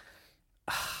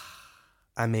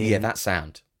 I mean... Yeah, that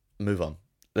sound. Move on.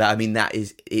 I mean,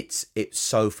 it's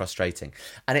so frustrating.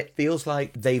 And it feels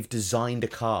like they've designed a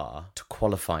car to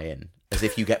qualify in, as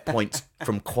if you get points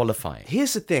from qualifying.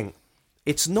 Here's the thing.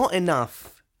 It's not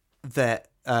enough that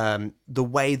the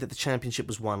way that the championship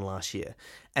was won last year,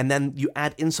 and then you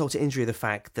add insult to injury the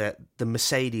fact that the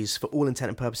Mercedes, for all intent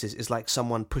and purposes, is like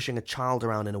someone pushing a child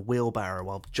around in a wheelbarrow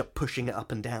while pushing it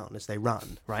up and down as they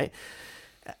run, right?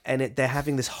 And they're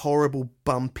having this horrible,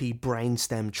 bumpy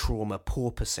brainstem trauma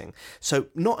porpoising. So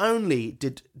not only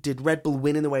did Red Bull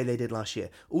win in the way they did last year,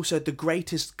 also the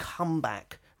greatest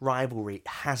comeback rivalry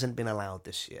hasn't been allowed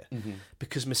this year,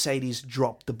 because Mercedes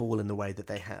dropped the ball in the way that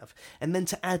they have. And then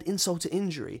to add insult to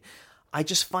injury, I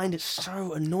just find it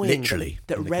so annoying Literally,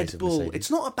 that Red Bull,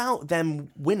 it's not about them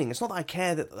winning. It's not that I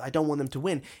care, that I don't want them to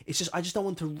win. It's just I just don't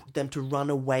want them to run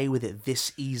away with it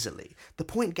this easily. The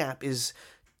point gap is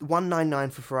 199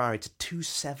 for Ferrari to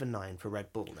 279 for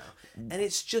Red Bull now. And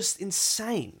it's just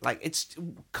insane. Like,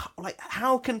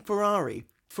 how can Ferrari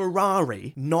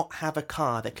not have a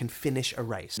car that can finish a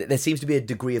race? There seems to be a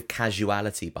degree of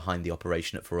casuality behind the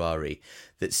operation at Ferrari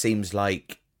that seems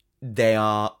like they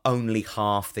are only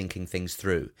half thinking things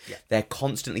through. Yeah. They're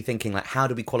constantly thinking, like, how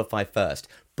do we qualify first?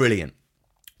 Brilliant.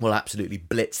 We'll absolutely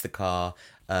blitz the car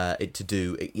to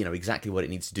do, you know, exactly what it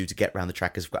needs to do to get around the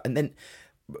track. And then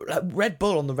Red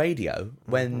Bull on the radio,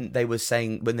 when they said,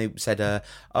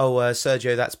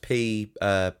 Sergio, that's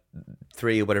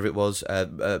P3 or whatever it was,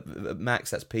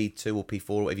 Max, that's P2 or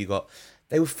P4, whatever you got,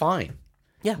 they were fine.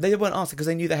 Yeah. They weren't asking because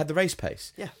they knew they had the race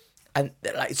pace. Yeah. And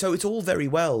like, so it's all very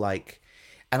well, like,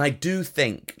 and I do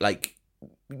think, like,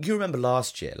 you remember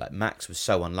last year, like, Max was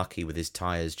so unlucky with his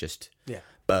tyres just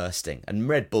bursting, and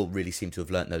Red Bull really seemed to have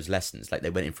learnt those lessons. Like, they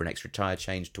went in for an extra tyre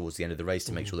change towards the end of the race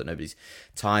to make sure that nobody's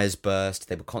tyres burst.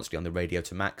 They were constantly on the radio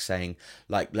to Max saying,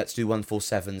 like, let's do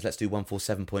 147s, let's do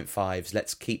 147.5s,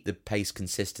 let's keep the pace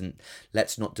consistent,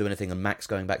 let's not do anything. And Max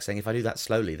going back saying, if I do that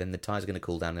slowly, then the tyres are going to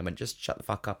cool down. And they went, just shut the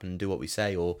fuck up and do what we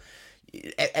say. Or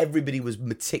everybody was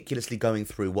meticulously going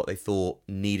through what they thought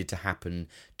needed to happen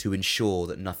to ensure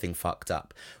that nothing fucked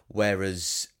up.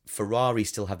 Whereas Ferrari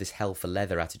still have this hell for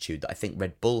leather attitude that I think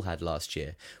Red Bull had last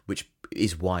year, which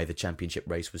is why the championship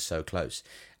race was so close.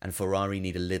 And Ferrari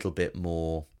need a little bit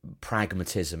more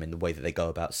pragmatism in the way that they go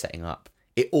about setting up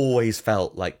It always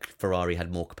felt like Ferrari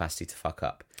had more capacity to fuck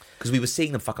up. Because we were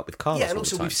seeing them fuck up with Carlos. Yeah, and all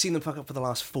also the time. we've seen them fuck up for the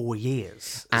last 4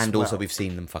 years. And also well. we've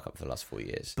seen them fuck up for the last 4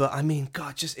 years. But I mean,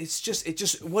 God,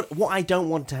 what I don't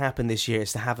want to happen this year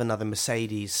is to have another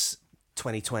Mercedes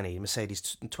 2020, Mercedes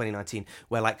 2019,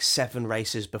 where like 7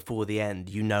 races before the end,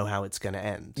 you know how it's going to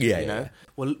end. Yeah, you know. yeah.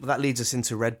 Well, that leads us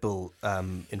into Red Bull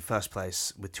in first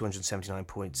place with 279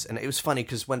 points, and it was funny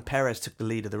because when Perez took the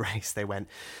lead of the race, they went,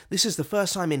 "This is the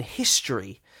first time in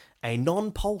history a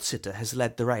non-pole sitter has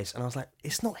led the race," and I was like,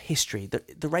 "It's not history.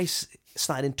 The race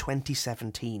started in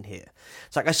 2017 here."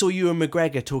 It's like I saw Ewan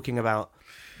McGregor talking about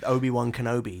Obi-Wan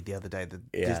Kenobi the other day,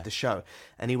 the show,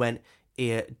 and he went,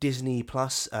 Disney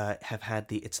Plus have had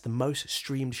it's the most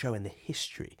streamed show in the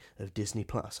history of Disney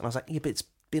Plus. And I was like, yeah, but it's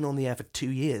been on the air for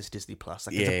 2 years, Disney Plus.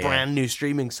 Like, it's a brand new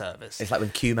streaming service. It's like when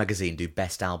Q Magazine do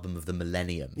Best Album of the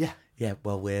Millennium. Yeah. Yeah,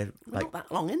 well, we're like not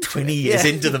that long into 20 it. years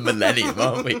into the millennium,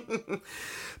 aren't we?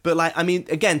 But, like, I mean,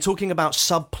 again, talking about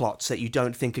subplots that you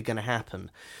don't think are going to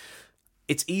happen,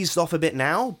 it's eased off a bit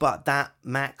now, but that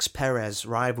Max-Perez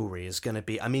rivalry is going to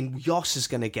be... I mean, Jos is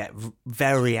going to get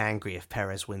very angry if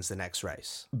Perez wins the next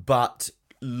race. But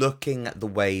looking at the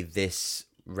way this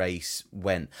race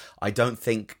went, I don't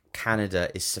think Canada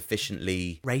is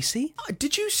sufficiently... Racy?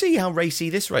 Did you see how racy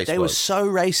this race was? They were so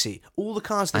racy. All the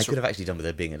cars... I could have actually done with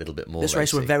it being a little bit more This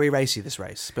race were very racy, this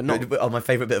race. But not... Oh, my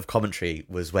favourite bit of commentary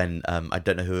was when, I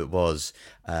don't know who it was,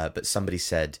 but somebody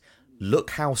said...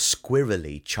 Look how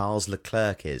squirrely Charles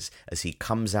Leclerc is as he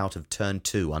comes out of turn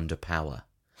 2 under power.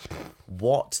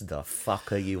 What the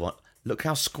fuck are you on? Look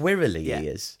how squirrely he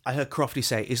is. I heard Crofty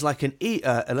say, he's like an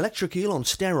electric eel on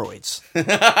steroids.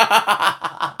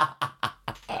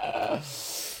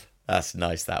 That's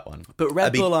nice, that one. But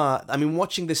Red Bull are... I mean,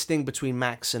 watching this thing between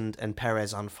Max and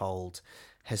Perez unfold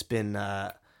has been...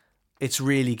 it's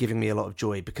really giving me a lot of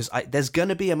joy because there's going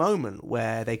to be a moment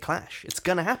where they clash. It's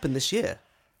going to happen this year.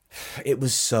 It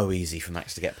was so easy for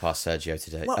Max to get past Sergio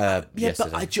today. Well, yesterday.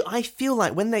 but I feel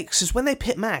like when they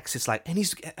pit Max, it's like, and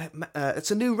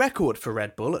it's a new record for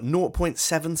Red Bull at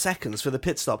 0.7 seconds for the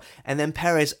pit stop, and then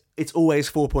Perez, it's always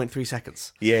 4.3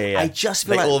 seconds. Yeah. I just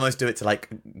feel they like almost do it to like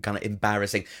kind of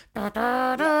embarrassing. All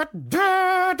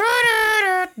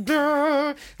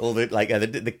the like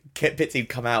the pit team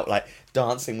come out like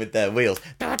dancing with their wheels.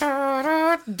 Are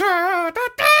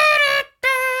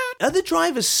the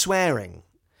drivers swearing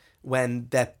when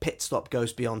their pit stop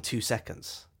goes beyond 2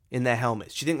 seconds in their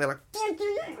helmets? Do you think they're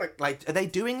like are they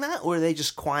doing that, or are they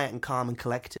just quiet and calm and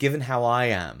collected? Given how I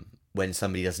am when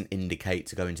somebody doesn't indicate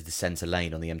to go into the centre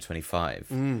lane on the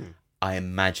M25, I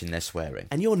imagine they're swearing.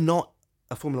 And you're not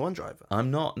a Formula 1 driver. I'm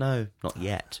not, no, not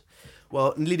yet.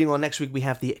 Well, leading on next week, we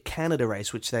have the Canada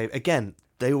race, which they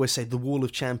always say the wall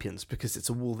of champions because it's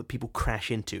a wall that people crash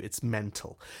into. It's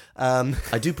mental.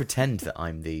 I do pretend that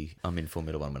I'm in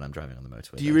Formula 1 when I'm driving on the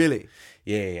motorway. Do you really?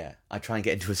 Yeah. I try and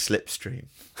get into a slipstream.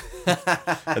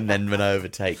 And then when I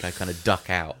overtake, I kind of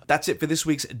duck out. That's it for this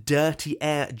week's Dirty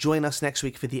Air. Join us next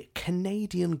week for the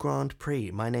Canadian Grand Prix.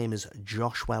 My name is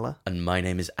Josh Weller. And my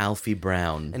name is Alfie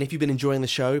Brown. And if you've been enjoying the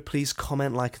show, please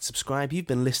comment, like, and subscribe. You've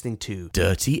been listening to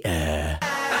Dirty Air.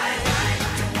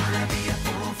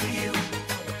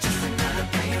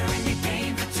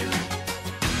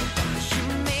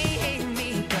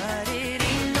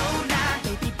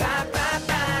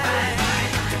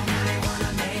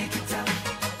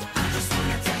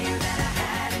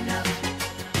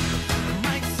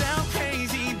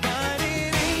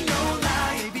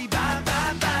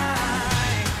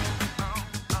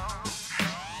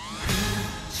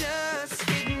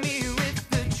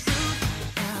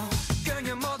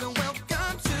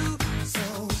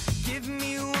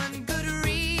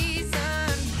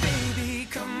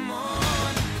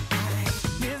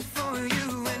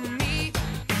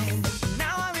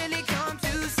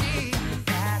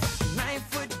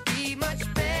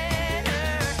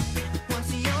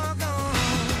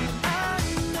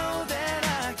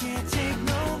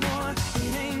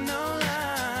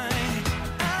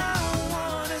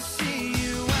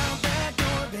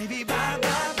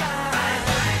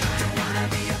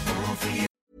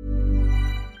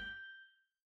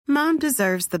 Mom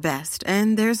deserves the best,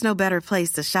 and there's no better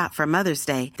place to shop for Mother's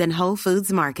Day than Whole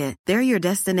Foods Market. They're your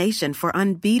destination for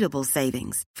unbeatable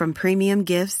savings, from premium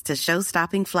gifts to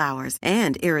show-stopping flowers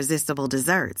and irresistible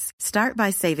desserts. Start by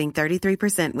saving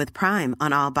 33% with Prime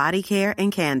on all body care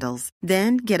and candles.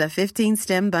 Then get a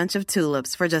 15-stem bunch of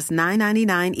tulips for just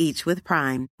 $9.99 each with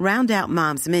Prime. Round out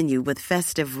Mom's menu with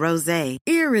festive rosé,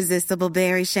 irresistible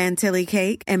berry chantilly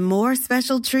cake, and more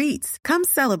special treats. Come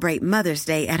celebrate Mother's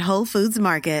Day at Whole Foods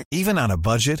Market. Even on a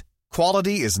budget,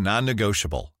 quality is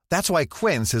non-negotiable. That's why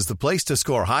Quince is the place to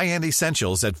score high-end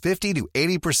essentials at 50 to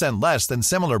 80% less than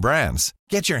similar brands.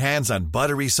 Get your hands on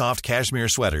buttery soft cashmere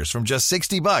sweaters from just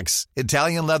 $60,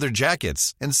 Italian leather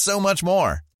jackets, and so much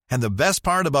more. And the best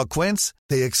part about Quince,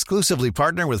 they exclusively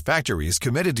partner with factories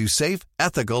committed to safe,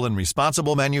 ethical, and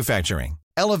responsible manufacturing.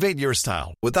 Elevate your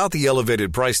style without the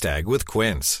elevated price tag with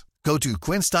Quince. Go to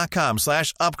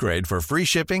quince.com/upgrade for free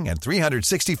shipping and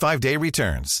 365-day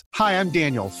returns. Hi, I'm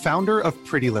Daniel, founder of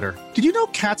Pretty Litter. Did you know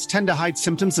cats tend to hide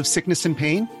symptoms of sickness and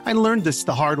pain? I learned this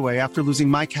the hard way after losing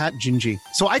my cat, Gingy.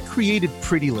 So I created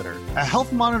Pretty Litter, a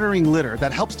health monitoring litter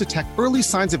that helps detect early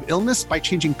signs of illness by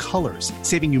changing colors,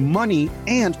 saving you money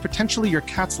and potentially your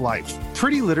cat's life.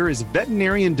 Pretty Litter is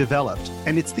veterinarian developed,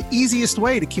 and it's the easiest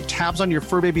way to keep tabs on your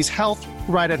fur baby's health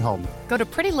right at home. Go to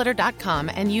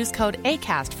prettylitter.com and use code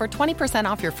ACAST for 20%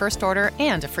 off your first order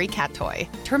and a free cat toy.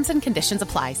 Terms and conditions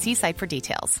apply. See site for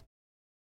details.